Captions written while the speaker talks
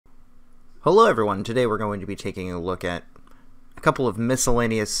Hello everyone, today we're going to be taking a look at a couple of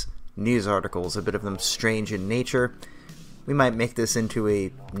miscellaneous news articles, a bit of them strange in nature. We might make this into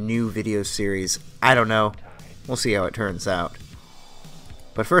a new video series, I don't know, we'll see how it turns out.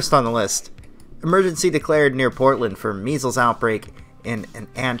 But first on the list, emergency declared near Portland for measles outbreak in an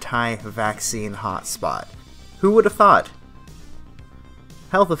anti-vaccine hotspot. Who would have thought?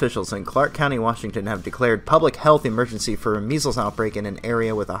 Health officials in Clark County, Washington have declared public health emergency for a measles outbreak in an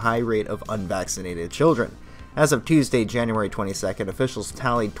area with a high rate of unvaccinated children. As of Tuesday, January 22nd, officials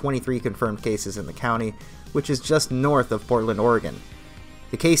tallied 23 confirmed cases in the county, which is just north of Portland, Oregon.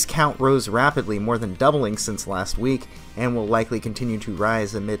 The case count rose rapidly, more than doubling since last week, and will likely continue to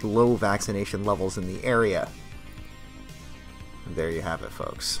rise amid low vaccination levels in the area. And there you have it,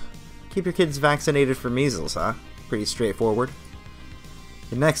 folks. Keep your kids vaccinated for measles, huh? Pretty straightforward.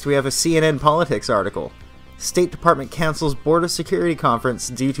 And next, we have a CNN Politics article. State Department cancels border security conference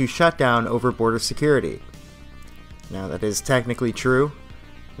due to shutdown over border security. Now, that is technically true.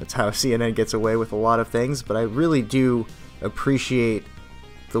 That's how CNN gets away with a lot of things, but I really do appreciate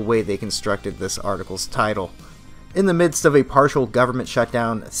the way they constructed this article's title. In the midst of a partial government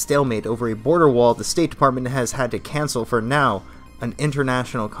shutdown stalemate over a border wall, the State Department has had to cancel for now an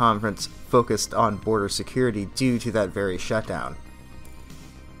international conference focused on border security due to that very shutdown.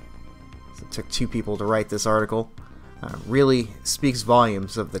 It took two people to write this article. Really speaks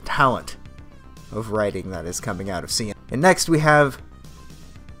volumes of the talent of writing that is coming out of CNN. And next we have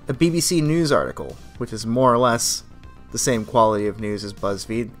a BBC News article, which is more or less the same quality of news as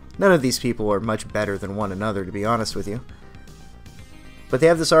BuzzFeed. None of these people are much better than one another, to be honest with you. But they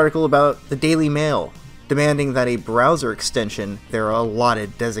have this article about the Daily Mail, demanding that a browser extension, their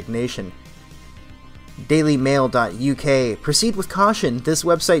allotted designation, dailymail.uk, proceed with caution. This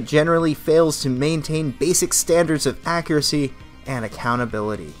website generally fails to maintain basic standards of accuracy and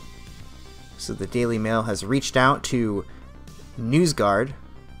accountability. So the Daily Mail has reached out to NewsGuard,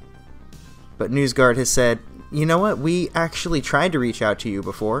 but NewsGuard has said, you know what, we actually tried to reach out to you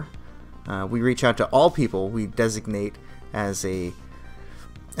before. We reach out to all people we designate as an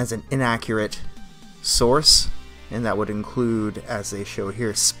inaccurate source, and that would include, as they show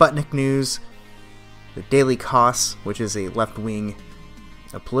here, Sputnik News, the Daily Kos, which is a left-wing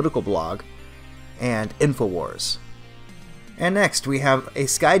political blog, and InfoWars. And next, we have a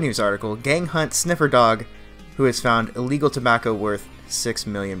Sky News article, Gang Hunt Sniffer Dog, who has found illegal tobacco worth 6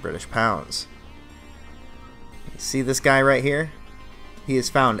 million British pounds. See this guy right here? He has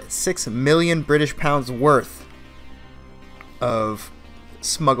found 6 million British pounds worth of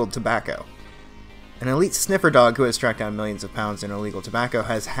smuggled tobacco. An elite sniffer dog who has tracked down millions of pounds in illegal tobacco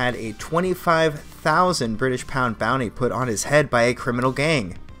has had a 25,000 British pound bounty put on his head by a criminal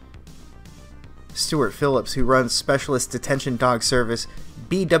gang. Stuart Phillips, who runs specialist detention dog service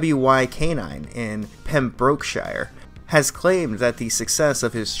BWY Canine in Pembrokeshire, has claimed that the success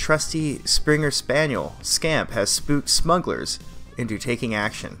of his trusty Springer Spaniel, Scamp, has spooked smugglers into taking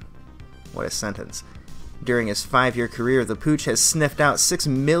action. What a sentence. During his 5-year career, the pooch has sniffed out 6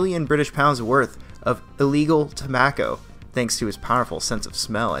 million British pounds worth of illegal tobacco, thanks to his powerful sense of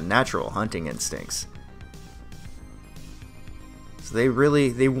smell and natural hunting instincts. So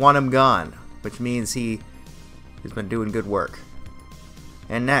they want him gone, which means he has been doing good work.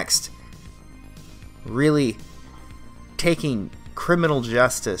 And next, really taking criminal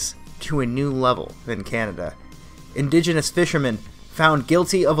justice to a new level in Canada. Indigenous fishermen found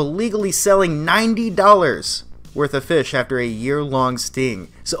guilty of illegally selling $90 worth of fish after a year-long sting.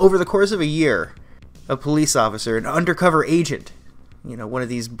 So over the course of a year, a police officer, an undercover agent, you know, one of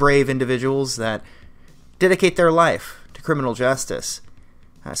these brave individuals that dedicate their life to criminal justice,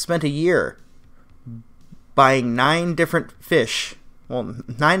 spent a year buying 9 different fish, well,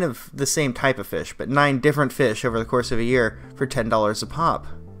 9 of the same type of fish, but 9 different fish over the course of a year for $10 a pop.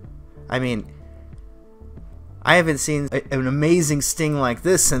 I mean, I haven't seen an amazing sting like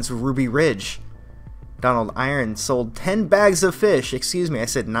this since Ruby Ridge. Donald Iron sold 10 bags of fish, excuse me, I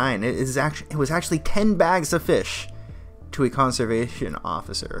said 9, it was actually 10 bags of fish to a conservation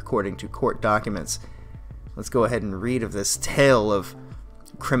officer, according to court documents. Let's go ahead and read of this tale of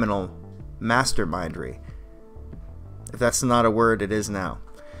criminal mastermindery. If that's not a word, it is now.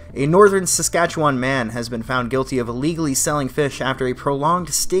 A northern Saskatchewan man has been found guilty of illegally selling fish after a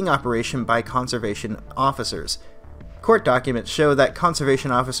prolonged sting operation by conservation officers. Court documents show that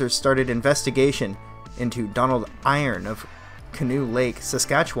conservation officers started investigation into Donald Iron of Canoe Lake,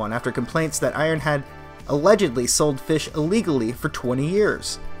 Saskatchewan, after complaints that Iron had allegedly sold fish illegally for 20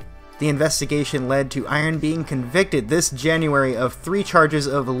 years. The investigation led to Iron being convicted this January of 3 charges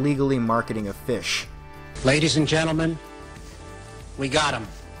of illegally marketing of fish. Ladies and gentlemen, we got him.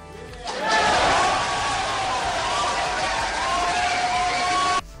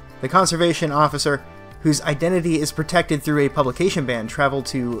 The conservation officer, whose identity is protected through a publication ban, traveled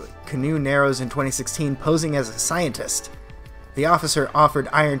to Canoe Narrows in 2016 posing as a scientist. The officer offered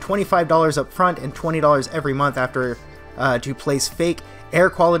Iron $25 up front and $20 every month after to place fake air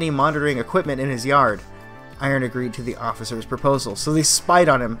quality monitoring equipment in his yard. Iron agreed to the officer's proposal, so they spied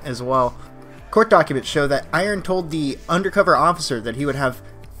on him as well. Court documents show that Iron told the undercover officer that he would have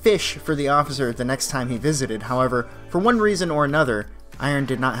fish for the officer the next time he visited. However, for one reason or another, Iron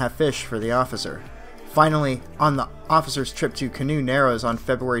did not have fish for the officer. Finally, on the officer's trip to Canoe Narrows on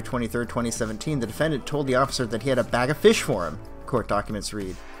February 23, 2017, the defendant told the officer that he had a bag of fish for him, court documents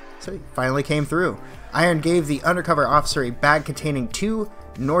read. So he finally came through. Iron gave the undercover officer a bag containing 2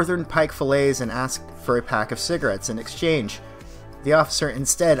 northern pike fillets and asked for a pack of cigarettes in exchange. The officer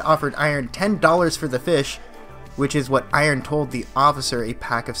instead offered Iron $10 for the fish, which is what Iron told the officer a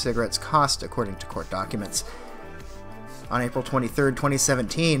pack of cigarettes cost, according to court documents. On April 23,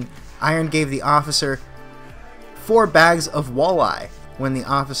 2017, Iron gave the officer 4 bags of walleye. When the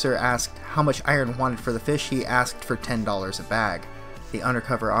officer asked how much Iron wanted for the fish, he asked for $10 a bag. The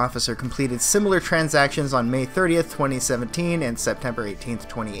undercover officer completed similar transactions on May 30th, 2017 and September 18th,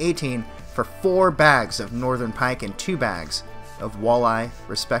 2018 for 4 bags of northern pike and 2 bags of walleye,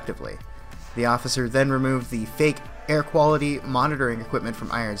 respectively. The officer then removed the fake air quality monitoring equipment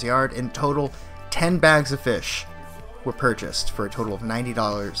from Iron's yard. In total, 10 bags of fish were purchased for a total of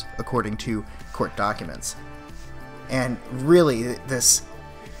 $90, according to court documents. And really, this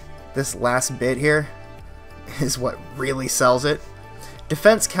last bit here is what really sells it.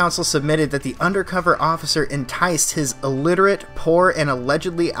 Defense counsel submitted that the undercover officer enticed his illiterate, poor, and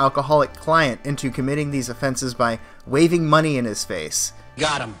allegedly alcoholic client into committing these offenses by waving money in his face.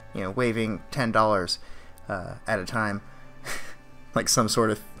 Got him. You know, waving $10 at a time, like some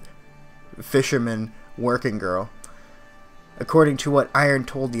sort of fisherman working girl. According to what Iron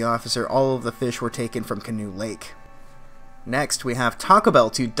told the officer, all of the fish were taken from Canoe Lake. Next, we have Taco Bell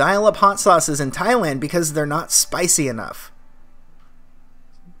to dial up hot sauces in Thailand because they're not spicy enough.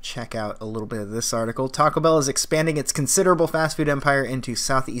 Check out a little bit of this article. Taco Bell is expanding its considerable fast food empire into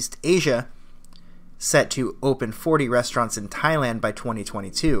Southeast Asia, set to open 40 restaurants in Thailand by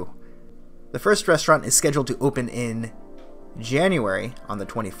 2022. The first restaurant is scheduled to open in January on the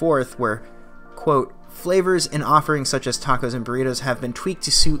 24th, where, quote, flavors and offerings such as tacos and burritos have been tweaked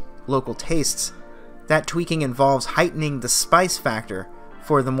to suit local tastes. That tweaking involves heightening the spice factor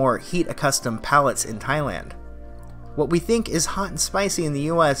for the more heat-accustomed palates in Thailand. What we think is hot and spicy in the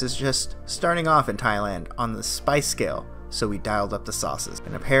US is just starting off in Thailand on the spice scale, so we dialed up the sauces.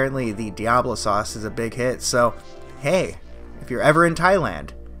 And apparently the Diablo sauce is a big hit, so hey, if you're ever in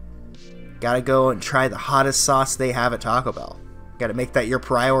Thailand, gotta go and try the hottest sauce they have at Taco Bell. Gotta make that your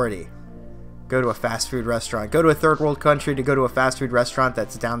priority. Go to a fast food restaurant. Go to a third world country to go to a fast food restaurant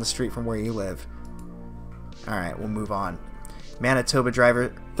that's down the street from where you live. Alright, we'll move on. Manitoba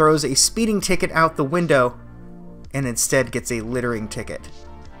driver throws a speeding ticket out the window and instead gets a littering ticket.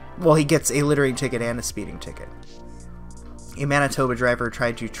 Well, he gets a littering ticket and a speeding ticket. A Manitoba driver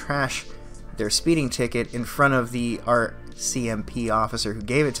tried to trash their speeding ticket in front of the RCMP officer who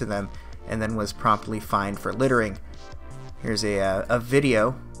gave it to them and then was promptly fined for littering. Here's a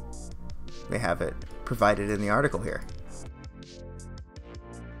video. They have it provided in the article here.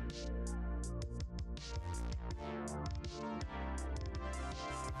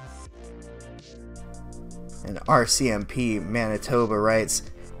 And RCMP Manitoba writes,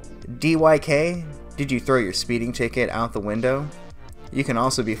 DYK, did you throw your speeding ticket out the window? You can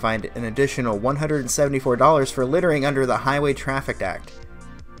also be fined an additional $174 for littering under the Highway Traffic Act.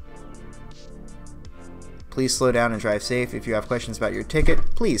 Please slow down and drive safe. If you have questions about your ticket,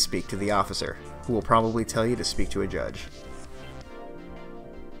 please speak to the officer, who will probably tell you to speak to a judge.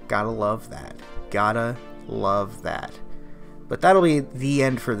 Gotta love that. Gotta love that. But that'll be the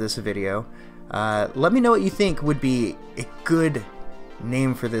end for this video. Let me know what you think would be a good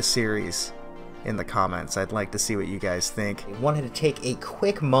name for this series in the comments. I'd like to see what you guys think. I wanted to take a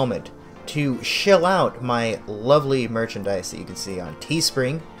quick moment to shill out my lovely merchandise that you can see on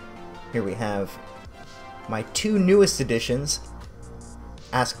Teespring. Here we have my 2 newest editions,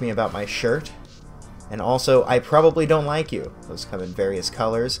 Ask Me About My Shirt, and also I Probably Don't Like You. Those come in various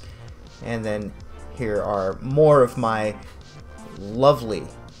colors. And then here are more of my lovely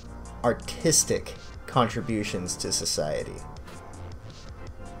artistic contributions to society.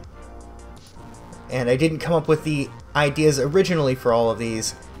 And I didn't come up with the ideas originally for all of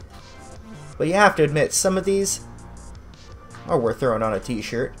these, but you have to admit, some of these are worth throwing on a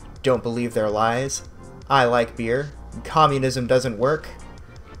t-shirt. Don't believe their lies. I like beer. Communism doesn't work.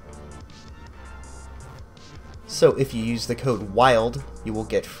 So if you use the code WILD, you will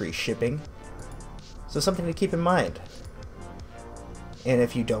get free shipping. So something to keep in mind. And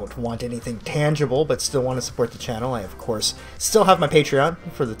if you don't want anything tangible but still want to support the channel, I of course still have my Patreon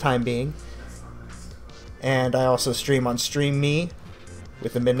for the time being. And I also stream on Stream Me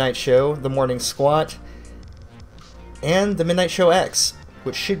with the Midnight Show, the Morning Squat, and the Midnight Show X,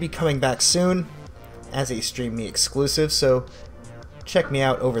 which should be coming back soon as a Stream Me exclusive, so check me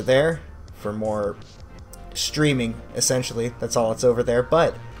out over there for more streaming, essentially. That's all it's over there,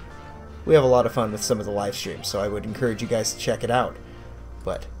 but we have a lot of fun with some of the live streams, so I would encourage you guys to check it out.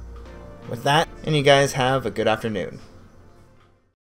 But with that, and you guys have a good afternoon.